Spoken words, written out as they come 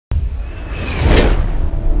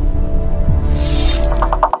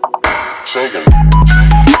Sega.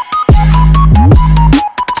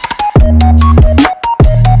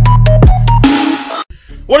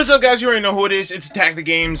 What is up, guys? You already know who it is. It's Attack the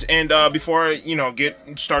Games, and before I, get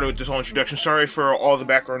started with this whole introduction, sorry for all the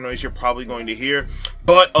background noise you're probably going to hear.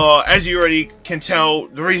 But as you already can tell,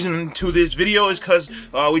 the reason to this video is because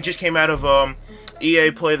we just came out of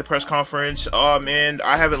EA Play, the press conference, and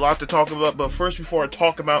I have a lot to talk about. But first, before I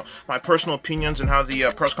talk about my personal opinions and how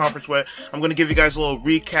the press conference went, I'm going to give you guys a little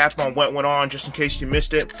recap on what went on, just in case you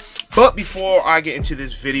missed it. But before I get into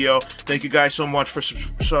this video, thank you guys so much for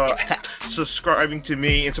subscribing to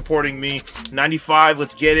me and supporting me. 95,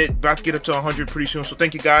 let's get it. About to get up to 100 pretty soon, so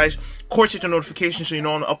thank you guys. Of course, hit the notification so you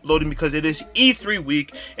know I'm uploading, because it is E3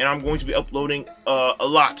 week, and I'm going to be uploading a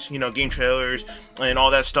lot, game trailers and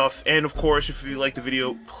all that stuff. And of course, if you like the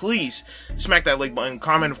video, please smack that like button,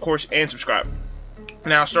 comment, of course, and subscribe.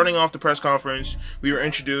 Now, starting off the press conference, we were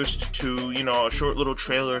introduced to, a short little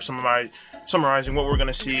trailer, summarizing what we're going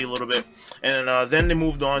to see a little bit. And then they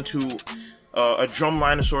moved on to a drum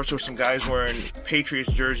line of sorts with some guys wearing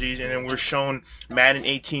Patriots jerseys, and then we're shown Madden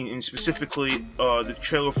 18, and specifically the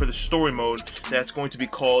trailer for the story mode that's going to be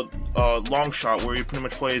called Long Shot, where you pretty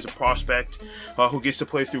much play as a prospect who gets to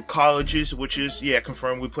play through colleges, which is, yeah,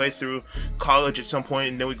 confirmed. We play through college at some point,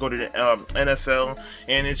 and then we go to the NFL,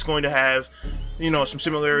 and it's going to have, some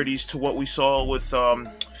similarities to what we saw with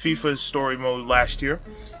FIFA's story mode last year.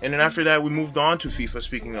 And then after that, we moved on to FIFA,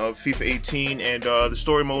 speaking of FIFA 18, and the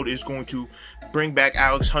story mode is going to bring back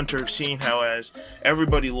Alex Hunter, seeing how as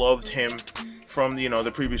everybody loved him from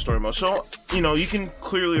the previous story mode. So, you can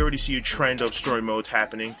clearly already see a trend of story mode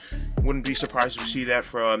happening. Wouldn't be surprised to see that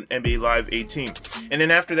from NBA Live 18. And then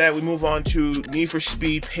after that, we move on to Need for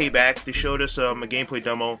Speed Payback. They showed us a gameplay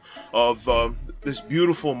demo of this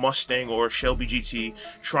beautiful Mustang or Shelby GT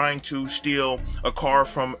trying to steal a car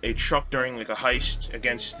from a truck during like a heist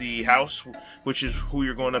against the house, which is who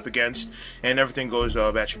you're going up against, and everything goes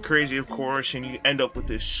batshit crazy, of course, and you end up with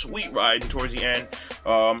this sweet ride. And towards the end,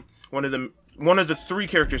 one of the three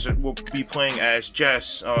characters that will be playing as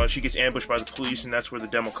Jess, she gets ambushed by the police, and that's where the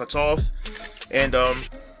demo cuts off. And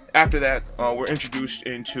after that, we're introduced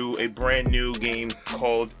into a brand new game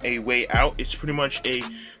called A Way Out. It's pretty much a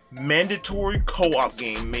mandatory co-op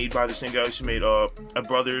game made by the same guys who made A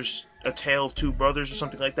Tale of Two Brothers or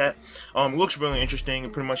something like that. It looks really interesting.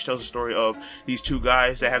 It pretty much tells the story of these two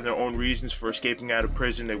guys that have their own reasons for escaping out of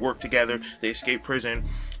prison. They work together, they escape prison,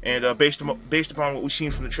 and based upon what we've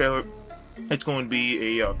seen from the trailer, it's going to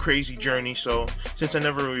be a crazy journey. So since I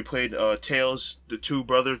never really played Tales, the Two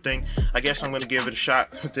Brother thing, I guess I'm going to give it a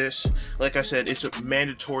shot with this. Like I said, it's a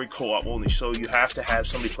mandatory co-op only, so you have to have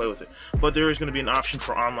somebody play with it. But there is going to be an option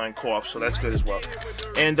for online co-op, so that's good as well.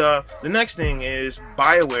 And the next thing is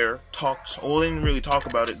BioWare talks. Well, they didn't really talk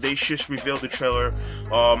about it. They just revealed the trailer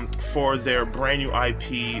for their brand new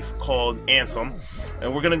IP called Anthem.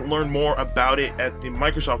 And we're going to learn more about it at the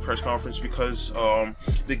Microsoft press conference, because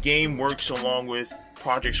the game works along with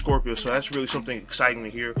Project Scorpio, so that's really something exciting to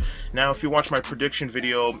hear. Now, if you watch my prediction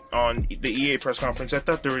video on the EA press conference, I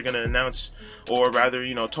thought they were going to announce, or rather,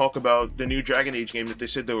 talk about the new Dragon Age game that they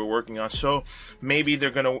said they were working on. So maybe they're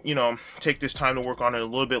going to, take this time to work on it a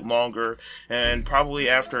little bit longer, and probably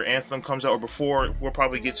after Anthem comes out, or before, we'll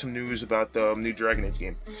probably get some news about the new Dragon Age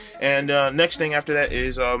game. And next thing after that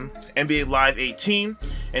is NBA Live 18,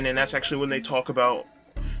 and then that's actually when they talk about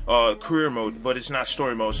career mode, but it's not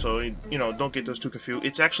story mode, so don't get those two confused.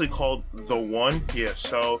 It's actually called The One. Yeah,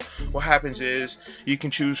 so what happens is you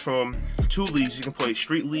can choose from two leagues. You can play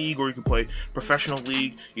Street League, or you can play Professional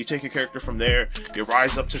League. You take your character from there, you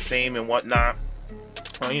rise up to fame and whatnot.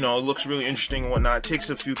 It looks really interesting and whatnot. It takes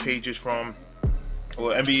a few pages from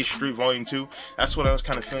NBA Street Volume 2. That's what I was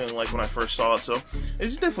kind of feeling like when I first saw it, so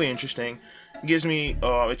it's definitely interesting. It gives me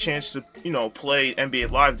a chance to, play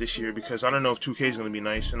NBA Live this year, because I don't know if 2K is going to be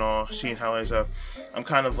nice and all, seeing how as I'm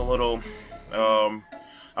kind of a little,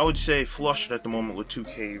 I would say, flustered at the moment with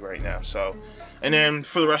 2K right now. So, and then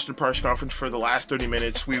for the rest of the press conference, for the last 30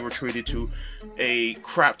 minutes, we were treated to a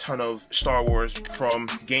crap ton of Star Wars, from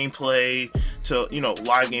gameplay to,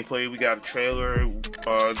 live gameplay. We got a trailer,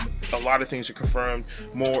 a lot of things are confirmed,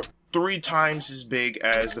 more 3 times as big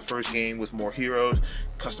as the first game, with more heroes,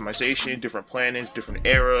 customization, different planets, different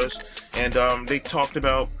eras, and they talked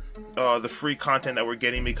about the free content that we're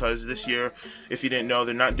getting, because this year, if you didn't know,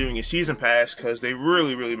 they're not doing a season pass because they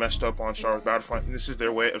really messed up on Star Wars Battlefront, and this is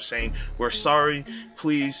their way of saying, we're sorry,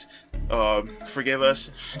 please forgive us.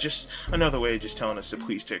 Just another way of just telling us to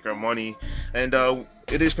please take our money. And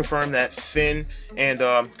it is confirmed that Finn and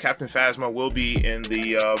Captain Phasma will be in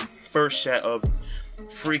the first set of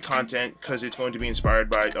free content because it's going to be inspired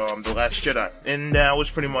by The Last Jedi. And that was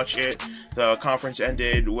pretty much it. The conference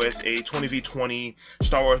ended with a 20v20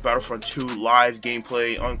 Star Wars Battlefront 2 live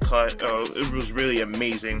gameplay, uncut. It was really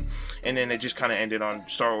amazing. And then it just kind of ended on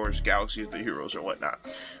Star Wars Galaxy of the Heroes or whatnot.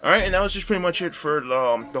 Alright, and that was just pretty much it for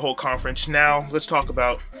the whole conference. Now, let's talk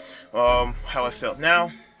about how I felt.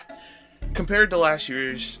 Now, compared to last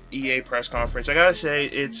year's EA press conference, I gotta say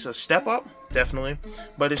it's a step up, definitely,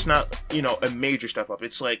 but it's not, you know, a major step up.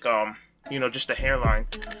 It's like, you know, just a hairline.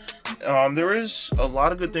 There is a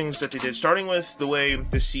lot of good things that they did, starting with the way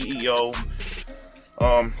the CEO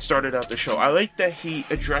started out the show. I like that he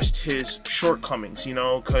addressed his shortcomings, you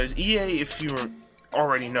know, because EA, if you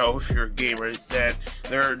already know, if you're a gamer, that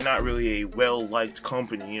they're not really a well-liked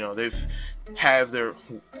company. You know, they've had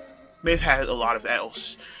a lot of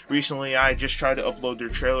L's. Recently, I just tried to upload their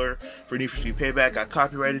trailer for Need for Speed Payback. Got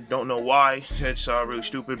copyrighted. Don't know why. It's really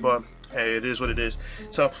stupid, but hey, it is what it is.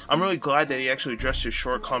 So I'm really glad that he actually addressed his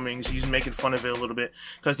shortcomings. He's making fun of it a little bit,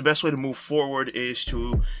 because the best way to move forward is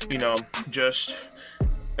to, you know, just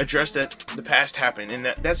address that the past happened, and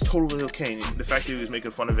that's totally okay. The fact that he was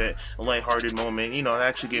making fun of it, a lighthearted moment, you know, it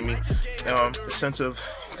actually gave me a sense of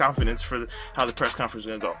confidence for how the press conference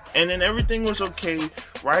was gonna go. And then everything was okay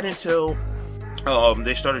right until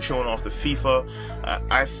they started showing off the FIFA.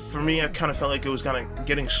 For me, I kind of felt like it was kind of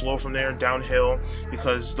getting slow from there downhill,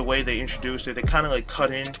 because the way they introduced it, they kind of like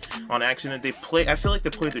cut in on accident. I feel like they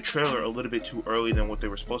played the trailer a little bit too early than what they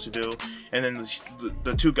were supposed to do. And then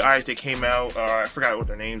the two guys that came out, I forgot what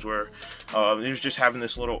their names were. They was just having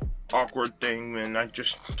this little awkward thing, and I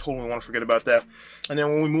just totally want to forget about that. And then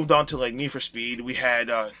when we moved on to like Need for Speed, we had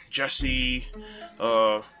Jesse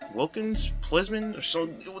Wilkins, Plisman, or so,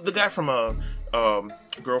 the guy from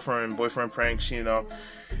Girlfriend Boyfriend Pranks, you know.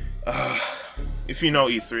 If you know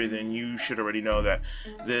E3, then you should already know that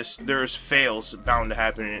there's fails bound to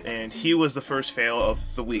happen, and he was the first fail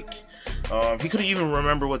of the week. He couldn't even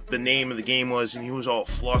remember what the name of the game was, and he was all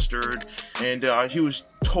flustered, and he was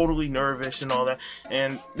totally nervous and all that.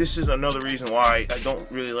 And this is another reason why I don't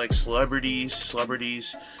really like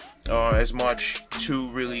celebrities as much to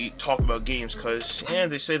really talk about games, because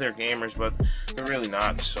they say they're gamers, but they're really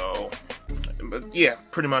not. So, but yeah,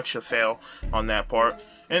 pretty much a fail on that part.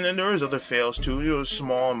 And then there was other fails too. It was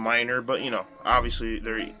small and minor, but you know, obviously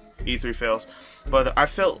they're E3 fails. But I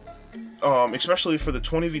felt, especially for the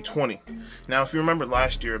 20v20. Now, if you remember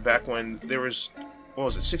last year, back when there was, what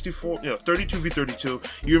was it, 64, you know,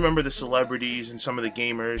 32v32, you remember the celebrities and some of the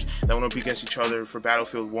gamers that went up against each other for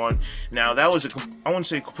Battlefield 1. Now, that was I wouldn't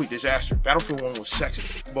say a complete disaster. Battlefield 1 was sexy,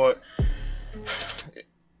 but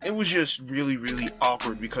it was just really, really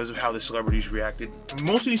awkward because of how the celebrities reacted.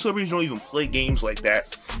 Most of these celebrities don't even play games like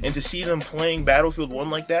that, and to see them playing Battlefield 1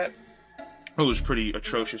 like that, it was pretty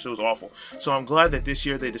atrocious. It was awful. So I'm glad that this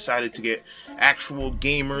year they decided to get actual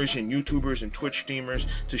gamers and YouTubers and Twitch streamers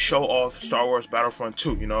to show off Star Wars Battlefront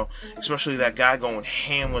 2, you know, especially that guy going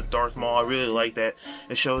ham with Darth Maul. I really like that.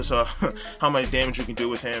 It shows how much damage we can do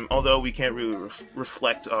with him, although we can't really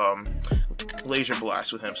reflect laser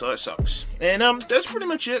blast with him, so that sucks. And that's pretty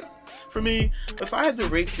much it for me. If I had to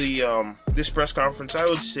rate the this press conference, I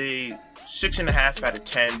would say 6.5 out of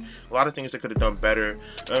 10. A lot of things that could have done better.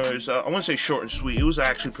 It was, I wouldn't say short and sweet. It was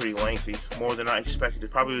actually pretty lengthy, more than I expected.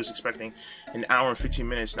 Probably was expecting an hour and 15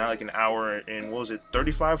 minutes, not like an hour and, what was it,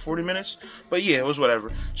 35, 40 minutes? But yeah, it was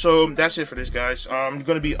whatever. So that's it for this, guys. I'm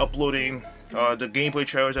going to be uploading the gameplay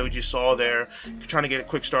trailers that we just saw there, trying to get a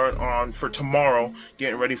quick start on for tomorrow,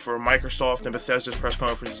 getting ready for Microsoft and Bethesda's press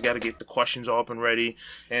conferences. Got to get the questions all up and ready,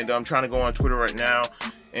 and I'm trying to go on Twitter right now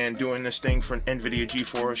and doing this thing for NVIDIA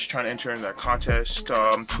GeForce, trying to enter in that contest.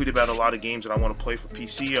 Tweet about a lot of games that I want to play for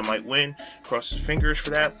PC. I might win. Cross his fingers for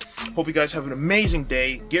that. Hope you guys have an amazing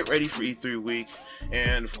day. Get ready for E3 week,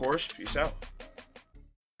 and of course, peace out.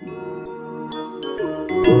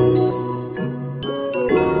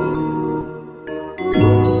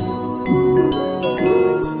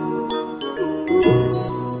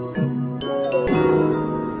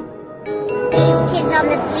 These kids on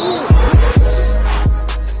the beat.